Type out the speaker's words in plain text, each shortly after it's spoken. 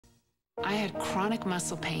I had chronic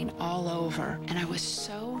muscle pain all over, and I was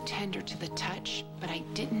so tender to the touch, but I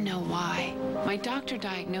didn't know why. My doctor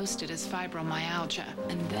diagnosed it as fibromyalgia,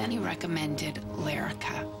 and then he recommended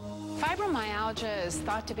Lyrica. Fibromyalgia is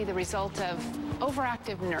thought to be the result of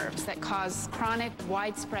overactive nerves that cause chronic,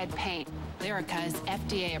 widespread pain. Lyrica is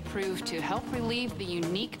FDA approved to help relieve the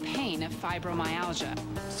unique pain of fibromyalgia.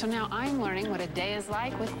 So now I'm learning what a day is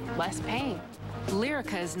like with less pain.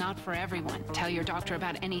 Lyrica is not for everyone. Tell your doctor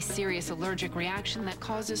about any serious allergic reaction that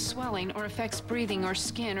causes swelling or affects breathing or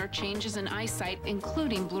skin or changes in eyesight,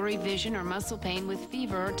 including blurry vision or muscle pain with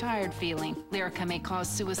fever or tired feeling. Lyrica may cause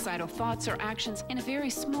suicidal thoughts or actions in a very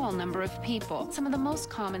small number of people. Some of the most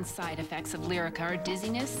common side effects of Lyrica are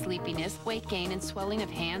dizziness, sleepiness, weight gain, and swelling of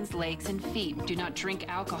hands, legs, and feet. Do not drink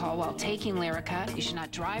alcohol while taking Lyrica. You should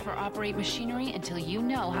not drive or operate machinery until you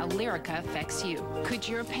know how Lyrica affects you. Could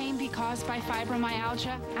your pain be caused by fibromyalgia?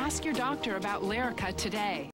 Ask your doctor about Lyrica today.